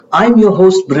I'm your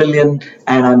host Brilliant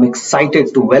and I'm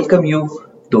excited to welcome you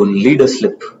to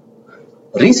Leaderslip.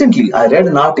 Recently, I read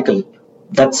an article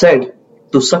that said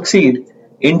to succeed,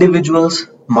 individuals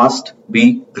must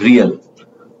be real.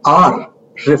 R.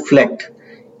 Reflect.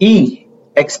 E.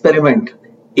 Experiment.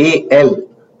 A.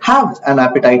 Have an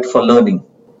appetite for learning.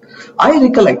 I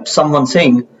recollect someone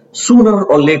saying, sooner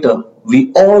or later,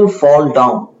 we all fall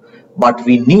down, but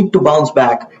we need to bounce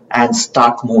back and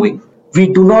start moving. We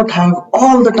do not have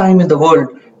all the time in the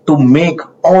world to make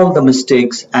all the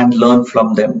mistakes and learn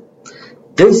from them.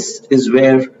 This is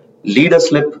where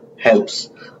Leaderslip helps.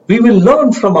 We will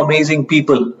learn from amazing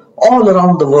people all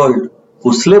around the world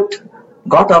who slipped,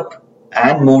 got up,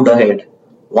 and moved ahead,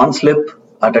 one slip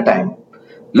at a time.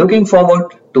 Looking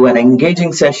forward to an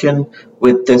engaging session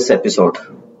with this episode.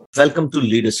 Welcome to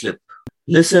Leaderslip.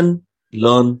 Listen,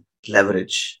 learn,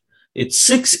 leverage. It's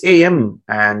 6 a.m.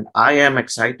 and I am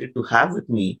excited to have with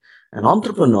me an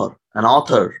entrepreneur, an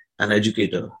author, an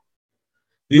educator.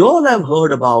 We all have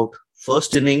heard about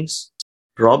first innings,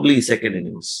 probably second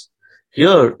innings.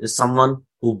 Here is someone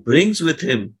who brings with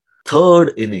him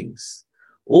third innings,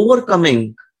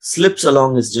 overcoming slips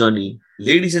along his journey.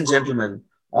 Ladies and gentlemen,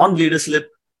 on Leaderslip,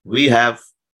 we have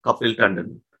Kapil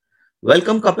Tandon.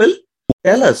 Welcome, Kapil.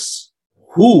 Tell us,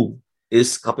 who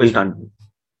is Kapil Tandon?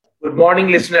 Good morning,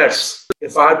 listeners.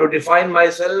 If I have to define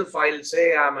myself, I'll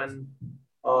say I'm an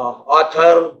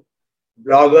author,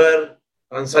 blogger,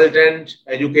 consultant,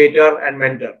 educator, and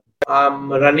mentor.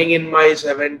 I'm running in my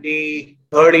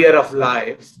 73rd year of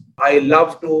life. I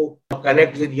love to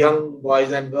connect with young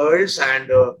boys and girls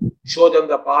and show them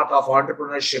the path of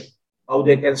entrepreneurship, how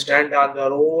they can stand on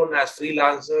their own as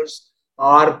freelancers,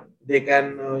 or they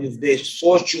can, if they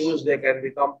so choose, they can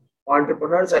become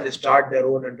entrepreneurs and start their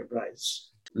own enterprise.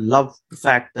 Love the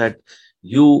fact that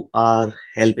you are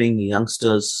helping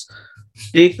youngsters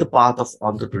take the path of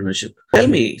entrepreneurship. Tell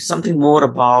me something more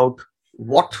about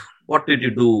what did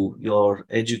you do, your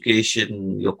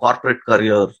education, your corporate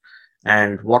career,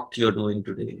 and what you're doing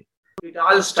today. It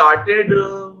all started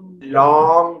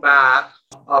long back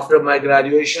after my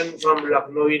graduation from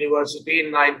Lucknow University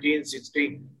in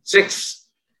 1966.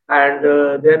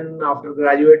 And then after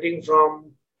graduating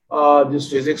from this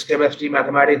physics, chemistry,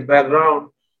 mathematics background,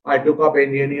 I took up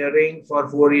engineering for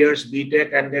 4 years,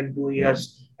 BTech, and then 2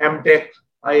 years MTech.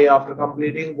 After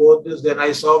completing both this, then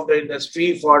I served the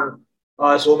industry for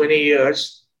so many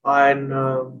years in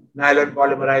nylon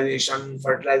polymerization,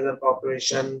 fertilizer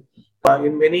corporation,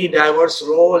 in many diverse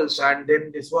roles. And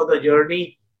then this was the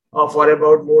journey for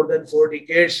about more than 4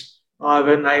 decades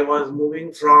when I was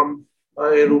moving from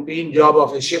a routine job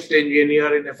of a shift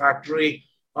engineer in a factory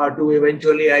to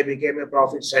eventually I became a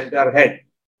profit center head.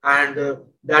 And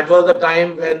that was the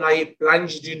time when I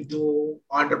plunged into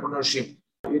entrepreneurship.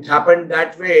 It happened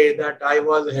that way that I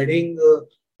was heading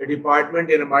a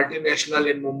department in a multinational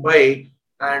in Mumbai,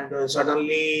 and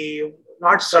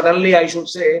not suddenly, I should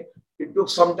say, it took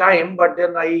some time, but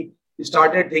then I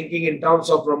started thinking in terms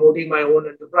of promoting my own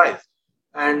enterprise.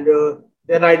 And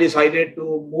then I decided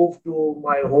to move to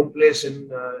my home place in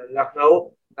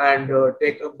Lucknow and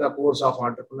take up the course of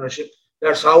entrepreneurship.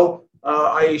 That's how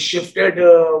I shifted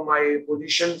my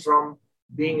position from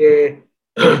being a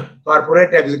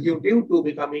corporate executive to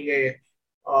becoming a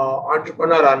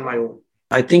entrepreneur on my own.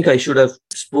 I think I should have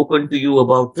spoken to you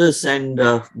about this, and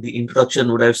the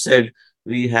introduction would have said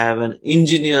we have an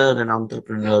engineer, an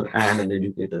entrepreneur, and an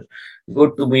educator.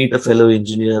 Good to meet a fellow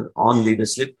engineer on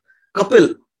Leaderslip.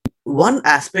 Kapil, one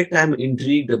aspect I'm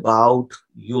intrigued about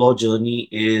your journey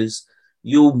is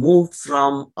you moved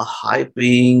from a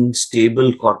high-paying,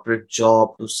 stable corporate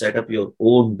job to set up your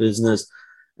own business.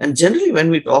 And generally,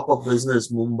 when we talk of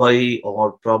business, Mumbai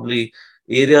or probably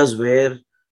areas where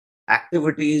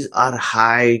activities are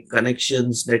high,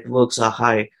 connections, networks are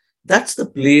high, that's the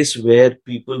place where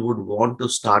people would want to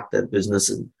start their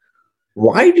business in.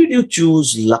 Why did you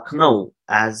choose Lucknow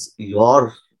as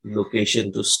your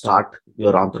location to start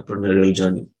your entrepreneurial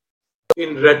journey?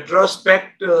 In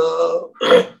retrospect,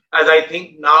 as I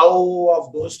think now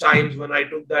of those times when I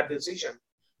took that decision,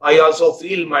 I also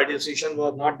feel my decision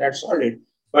was not that solid.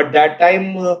 But that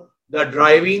time, the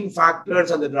driving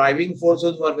factors and the driving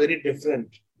forces were very different.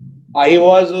 I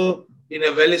was in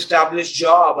a well-established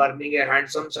job, earning a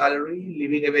handsome salary,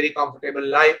 living a very comfortable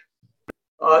life.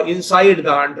 Inside,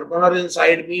 the entrepreneur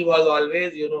inside me was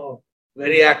always,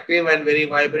 very active and very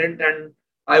vibrant. And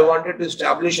I wanted to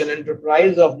establish an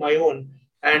enterprise of my own.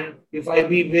 And if I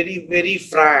be very, very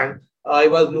frank, I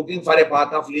was looking for a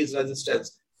path of least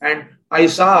resistance. And I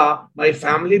saw my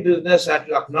family business at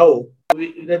Lucknow.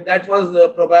 That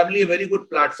was probably a very good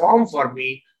platform for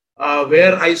me,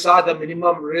 where I saw the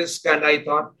minimum risk, and I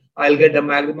thought I'll get the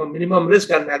minimum risk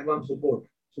and maximum support.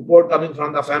 Support coming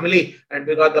from the family, and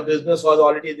because the business was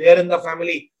already there in the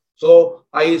family. So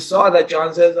I saw the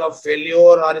chances of failure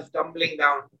or stumbling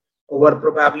down were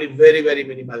probably very, very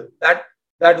minimal.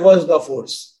 That was the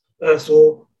force.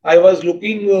 So I was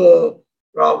looking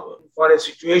for a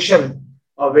situation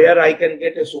where I can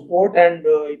get a support and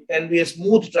it can be a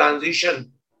smooth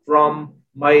transition from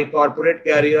my corporate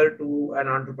career to an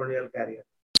entrepreneurial career.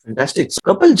 Fantastic. So,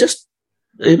 Kapil, just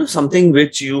something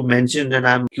which you mentioned, and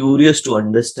I'm curious to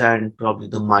understand probably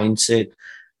the mindset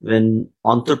when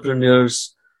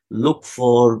entrepreneurs look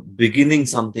for beginning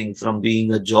something from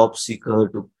being a job seeker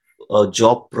to a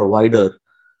job provider.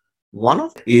 One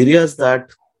of the areas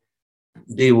that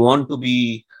they want to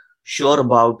be sure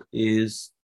about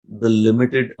is the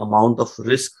limited amount of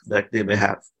risk that they may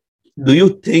have. Do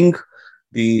you think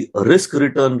the risk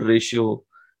return ratio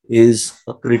is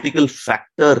a critical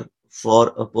factor for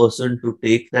a person to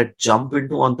take that jump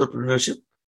into entrepreneurship?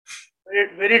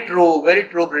 Very true,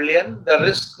 brilliant. The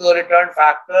risk return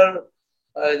factor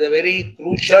is a very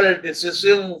crucial,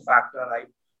 decisive factor,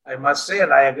 I must say,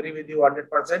 and I agree with you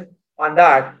 100% on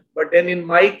that. But then in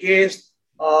my case,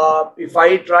 if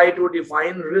I try to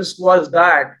define risk was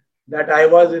that I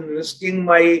was in risking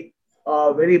my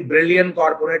very brilliant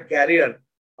corporate career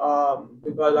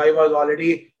because I was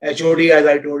already HOD, as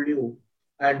I told you,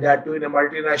 and that too in a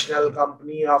multinational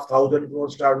company of 1,000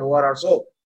 crores turnover or so.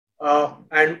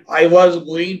 And I was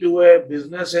going to a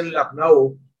business in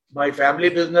Lucknow. My family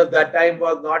business that time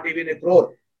was not even a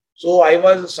crore. So I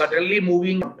was suddenly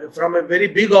moving from a very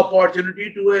big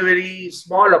opportunity to a very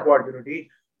small opportunity.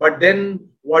 But then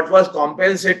what was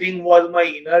compensating was my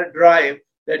inner drive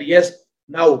that yes,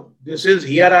 now this is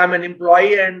here I'm an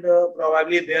employee and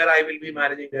probably there I will be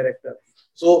managing director.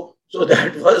 So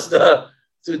that was that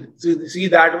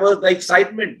was the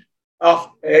excitement of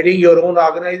heading your own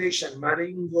organization,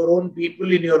 managing your own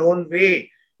people in your own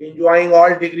way, enjoying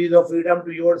all degrees of freedom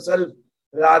to yourself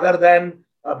rather than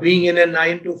being in a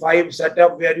 9 to 5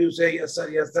 setup where you say yes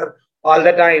sir all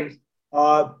the time.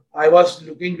 I was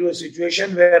looking to a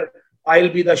situation where I'll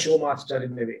be the showmaster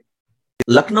in a way.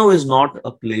 Lucknow is not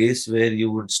a place where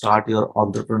you would start your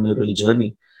entrepreneurial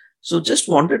journey. So just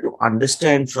wanted to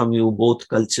understand from you both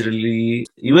culturally,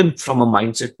 even from a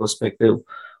mindset perspective,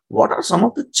 what are some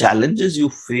of the challenges you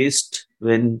faced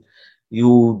when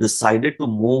you decided to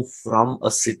move from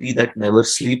a city that never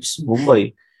sleeps,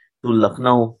 Mumbai, to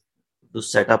Lucknow to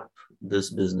set up this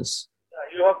business?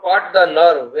 You have caught the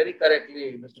nerve very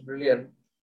correctly, Mr. Brilliant.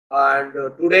 And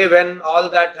today, when all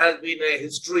that has been a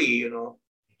history,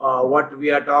 what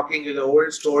we are talking is an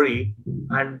old story.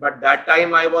 But that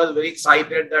time I was very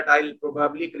excited that I'll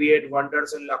probably create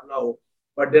wonders in Lucknow.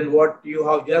 But then what you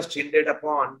have just hinted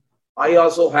upon, I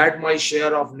also had my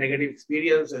share of negative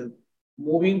experiences.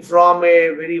 Moving from a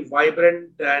very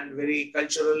vibrant and very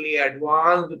culturally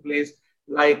advanced place,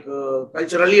 like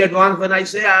culturally advanced, when I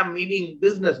say I'm meaning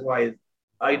business-wise,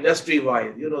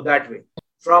 industry-wise, that way.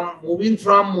 From moving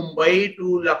from Mumbai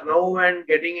to Lucknow and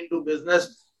getting into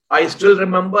business, I still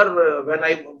remember when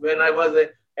I was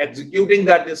executing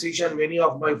that decision, many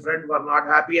of my friends were not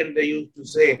happy and they used to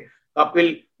say,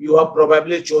 Kapil, you have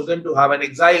probably chosen to have an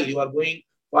exile. You are going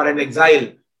for an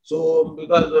exile. So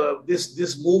because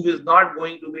this move is not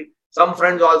going to be, some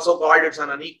friends also called it an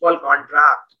unequal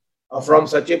contract. From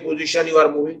such a position, you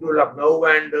are moving to Lucknow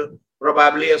and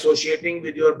probably associating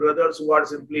with your brothers who are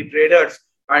simply traders,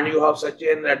 and you have such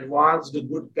an advanced,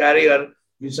 good career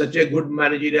with such a good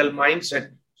managerial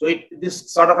mindset. So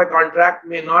this sort of a contract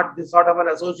may not, this sort of an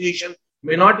association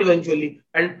may not eventually,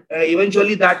 and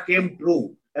eventually that came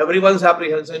true. Everyone's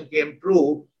apprehension came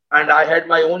true, and I had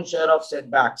my own share of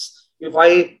setbacks. If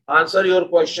I answer your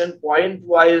question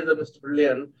point-wise, Mr.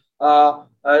 Brilliant,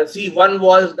 see, one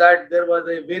was that there was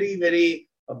a very, very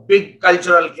big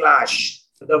cultural clash.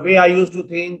 The way I used to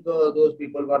think, those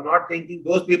people were not thinking.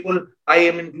 Those people, I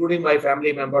am including my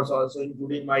family members also,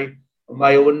 including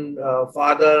my own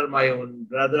father, my own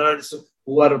brothers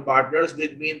who are partners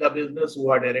with me in the business, who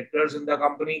are directors in the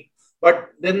company. But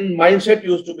then mindset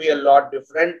used to be a lot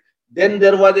different. Then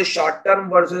there was a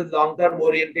short-term versus long-term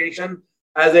orientation.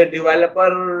 As a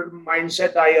developer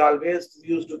mindset, I always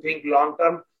used to think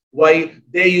long-term, while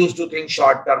they used to think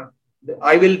short-term.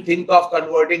 I will think of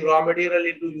converting raw material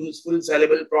into useful,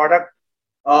 sellable product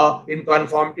in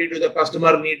conformity to the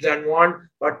customer needs and want.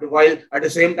 But while at the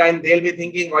same time, they'll be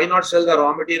thinking, why not sell the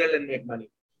raw material and make money?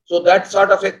 So that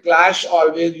sort of a clash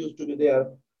always used to be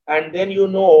there. And then,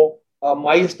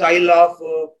 my style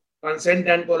of consent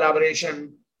and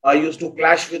collaboration used to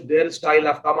clash with their style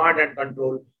of command and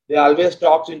control. They always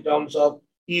talks in terms of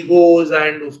egos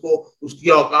and उसको उसकी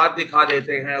औकात दिखा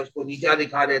देते हैं, उसको नीचा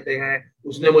दिखा देते हैं,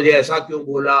 उसने मुझे ऐसा क्यों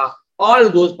बोला, all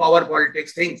those power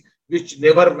politics things which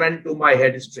never went to my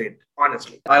head straight.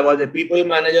 Honestly, I was a people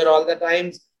manager all the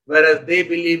times, whereas they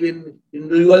believe in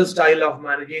individual style of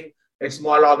managing a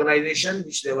small organization,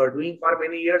 which they were doing for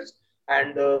many years,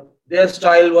 and their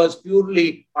style was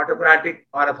purely autocratic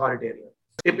or authoritarian,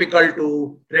 typical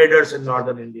to traders in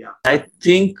northern India. I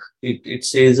think it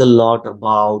says a lot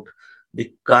about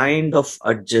the kind of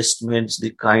adjustments,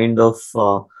 the kind of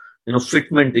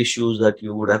fitment issues that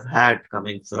you would have had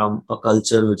coming from a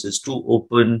culture which is too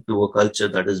open to a culture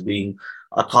that is being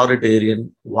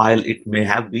authoritarian. While it may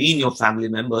have been your family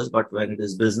members, but when it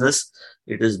is business,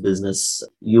 it is business.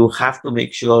 You have to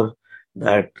make sure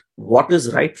that what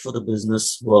is right for the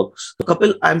business works.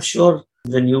 Kapil, I'm sure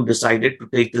when you decided to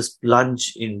take this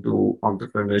plunge into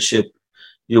entrepreneurship,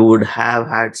 you would have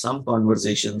had some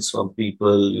conversations from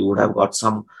people, you would have got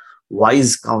some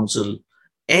wise counsel.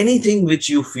 Anything which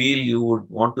you feel you would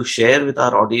want to share with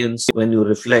our audience when you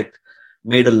reflect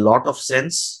made a lot of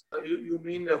sense? You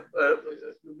mean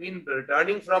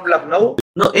returning from Lucknow?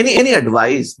 No, any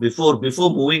advice before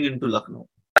moving into Lucknow?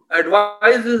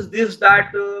 Advice is this,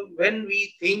 that when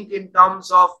we think in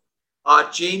terms of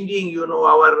changing,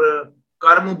 our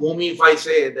karma bhumi, if I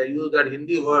say, they use that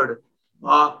Hindi word,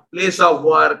 place of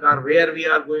work, or where we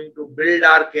are going to build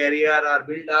our career or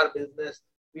build our business,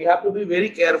 we have to be very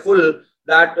careful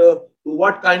that to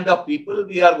what kind of people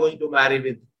we are going to marry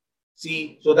with.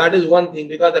 See, so that is one thing,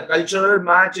 because the cultural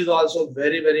match is also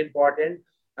very, very important.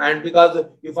 And because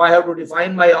if I have to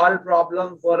define my all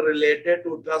problem for related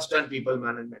to trust and people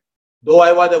management, though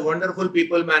I was a wonderful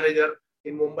people manager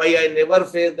in Mumbai, I never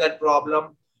faced that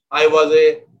problem. I was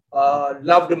a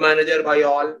loved manager by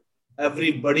all.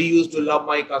 Everybody used to love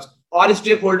my customers. All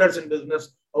stakeholders in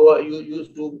business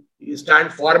used to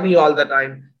stand for me all the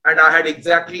time. And I had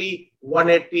exactly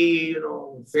 180,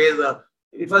 phase.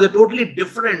 It was a totally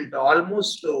different,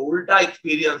 almost ulta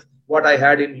experience what I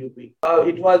had in UP.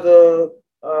 It was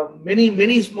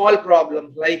many small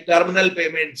problems like terminal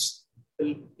payments.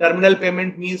 Terminal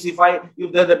payment means if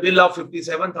there's a bill of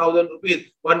 57,000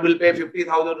 rupees, one will pay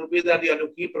 50,000 rupees and you have to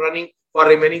keep running for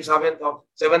remaining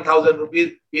 7,000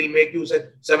 rupees. He'll make you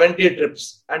 70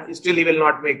 trips and still he will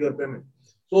not make your payment.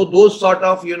 So those sort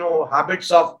of,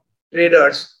 habits of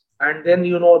traders, and then,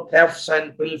 thefts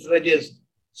and pilferages,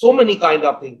 so many kind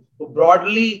of things. So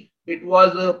broadly, it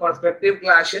was perspective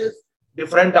clashes,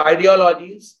 different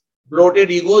ideologies,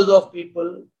 bloated egos of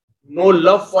people, no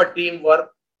love for teamwork.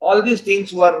 All these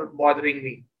things were bothering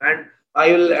me. And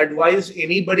I will advise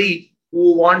anybody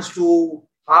who wants to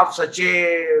have such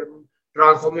a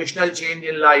transformational change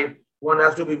in life, one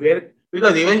has to be very,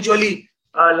 because eventually,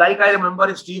 like I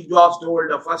remember Steve Jobs told,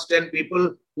 the first 10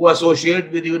 people who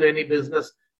associate with you in any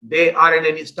business, they are in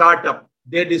any startup,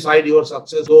 they decide your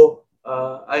success. So,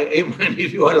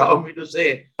 if you allow me to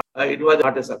say, it was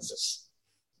not a success.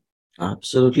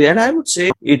 Absolutely. And I would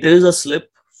say it is a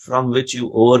slip from which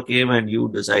you overcame and you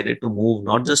decided to move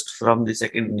not just from the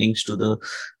second innings to the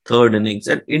third innings.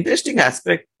 An interesting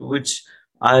aspect which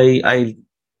I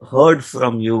heard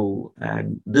from you,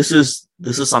 and this is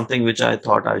something which I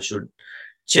thought I should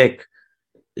check.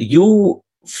 You,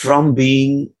 from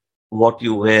being what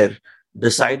you were,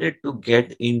 decided to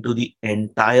get into the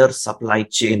entire supply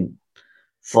chain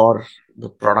for the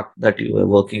product that you were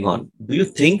working on. Do you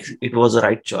think it was the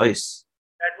right choice?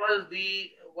 That was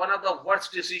one of the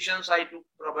worst decisions I took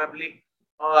probably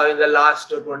in the last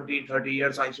 20, 30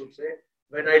 years, I should say.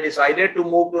 When I decided to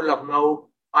move to Lucknow,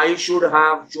 I should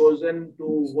have chosen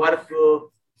to work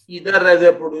either as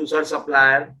a producer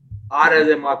supplier or as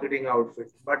a marketing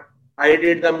outfit. But I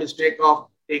did the mistake of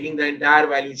taking the entire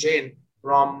value chain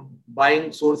from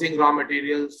sourcing raw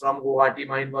materials from Guwahati.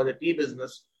 Mine was a tea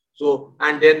business. So,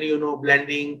 and then,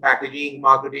 blending, packaging,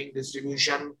 marketing,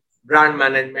 distribution, brand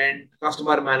management,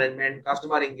 customer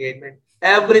engagement,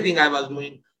 everything I was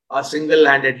doing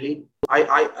single-handedly.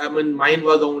 I mean, mine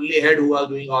was the only head who was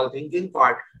doing all thinking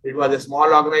part. It was a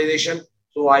small organization,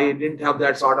 so I didn't have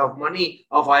that sort of money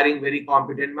of hiring very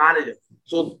competent managers.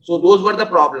 So those were the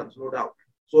problems, no doubt.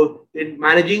 So in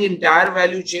managing entire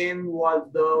value chain was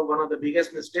one of the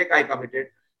biggest mistake I committed.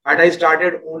 Had I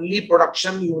started only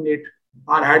production unit,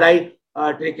 or had I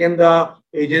taken the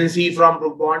agency from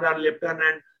Brook Bond or Lipton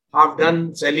and have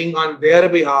done selling on their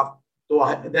behalf,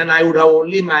 so then I would have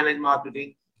only managed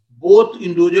marketing. Both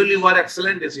individually were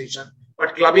excellent decisions,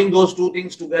 but clubbing those two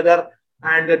things together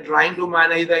and trying to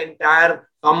manage the entire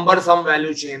cumbersome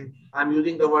value chain, I'm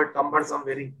using the word cumbersome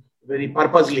very, very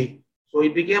purposely. So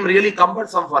it became really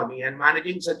cumbersome for me, and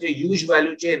managing such a huge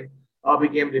value chain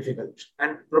became difficult.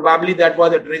 And probably that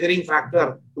was a triggering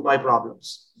factor to my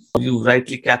problems. You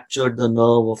rightly captured the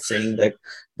nerve of saying that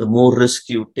the more risk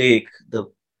you take, the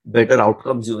better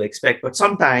outcomes you expect. But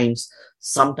sometimes,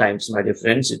 my dear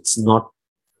friends, it's not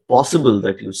possible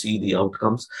that you see the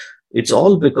outcomes. It's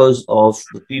all because of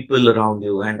the people around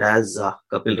you. And as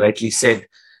Kapil rightly said,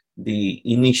 the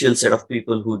initial set of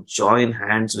people who join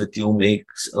hands with you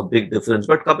makes a big difference.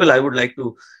 But Kapil, I would like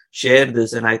to share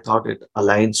this, and I thought it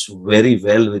aligns very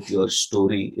well with your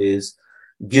story, is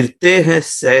गिरते हैं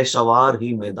सै सवार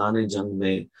ही मैदान जंग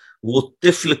में, वो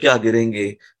तिफल क्या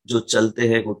गिरेंगे जो चलते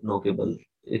हैं घुटनों के बल.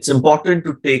 It's important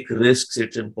to take risks.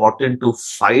 It's important to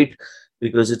fight,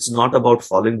 because it's not about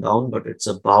falling down, but it's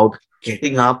about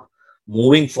getting up,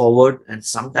 moving forward, and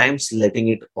sometimes letting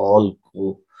it all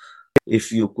go.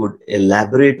 If you could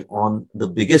elaborate on the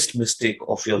biggest mistake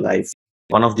of your life.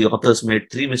 One of the authors made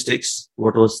 3 mistakes.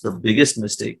 What was the biggest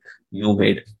mistake you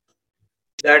made?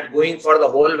 That going for the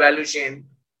whole value chain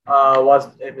was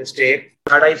a mistake.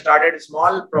 Had I started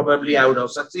small, probably I would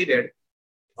have succeeded.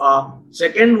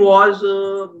 Second was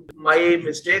my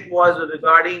mistake was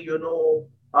regarding,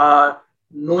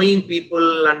 knowing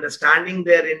people, understanding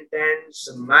their intents,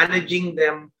 managing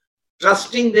them,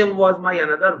 trusting them was my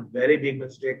another very big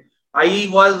mistake. I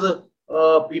was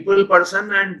a people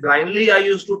person and blindly I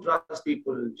used to trust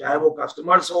people, चाहे वो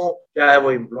customers हो, चाहे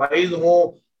वो employees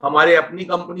हो, हमारे अपनी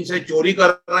company से चोरी कर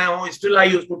रहे हो, still I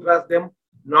used to trust them,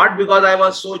 not because I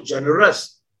was so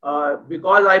generous,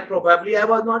 because I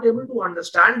was not able to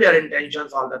understand their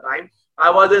intentions all the time. I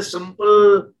was a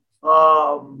simple,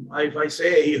 if I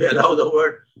say, you allow the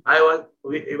word, I was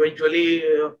eventually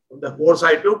the course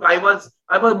I took. I was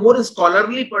more a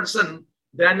scholarly person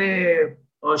than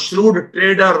a shrewd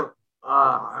trader.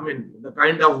 The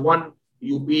kind of one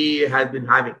UP has been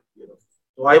having.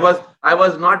 So I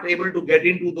was not able to get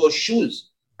into those shoes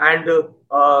and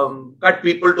cut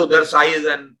people to their size,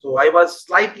 and so I was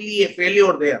slightly a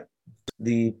failure there.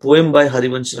 The poem by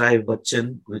Harivansh Rai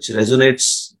Bachchan, which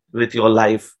resonates with your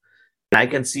life, I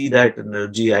can see that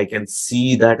energy, I can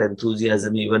see that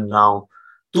enthusiasm even now.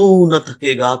 तू न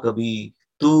थकेगा कभी,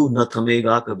 तू न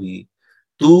थमेगा कभी,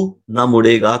 तू न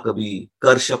मुड़ेगा कभी,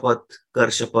 कर शपथ, कर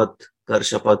शपथ, कर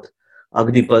शपथ,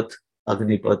 Agnipath,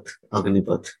 Agnipath,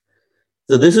 Agnipath.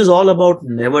 So this is all about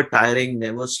never tiring,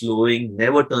 never slowing,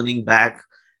 never turning back,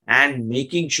 and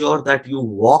making sure that you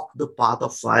walk the path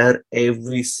of fire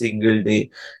every single day.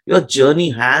 Your journey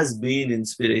has been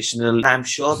inspirational. I'm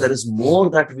sure there is more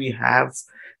that we have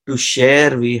to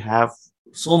share. We have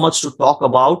so much to talk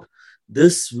about.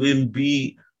 This will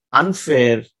be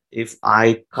unfair if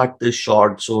I cut this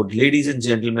short. So, ladies and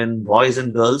gentlemen, boys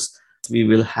and girls, we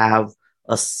will have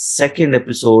a second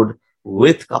episode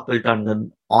with Kapil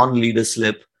Tandon on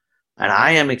Leaderslip. And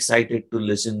I am excited to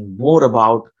listen more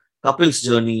about Kapil's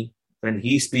journey when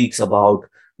he speaks about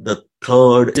the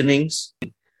third innings.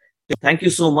 Thank you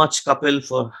so much, Kapil,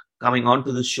 for coming on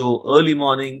to the show early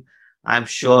morning. I'm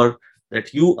sure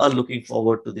that you are looking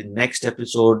forward to the next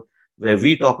episode where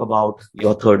we talk about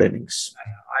your third innings.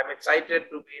 I'm excited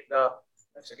to be in the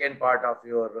second part of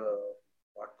your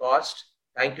podcast.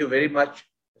 Thank you very much,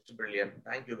 Mr. Brilliant.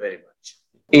 Thank you very much.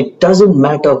 It doesn't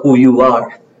matter who you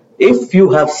are. If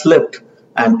you have slipped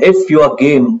and if you are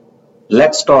game,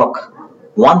 let's talk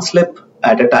one slip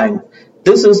at a time.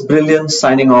 This is Brilliant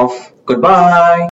signing off. Goodbye.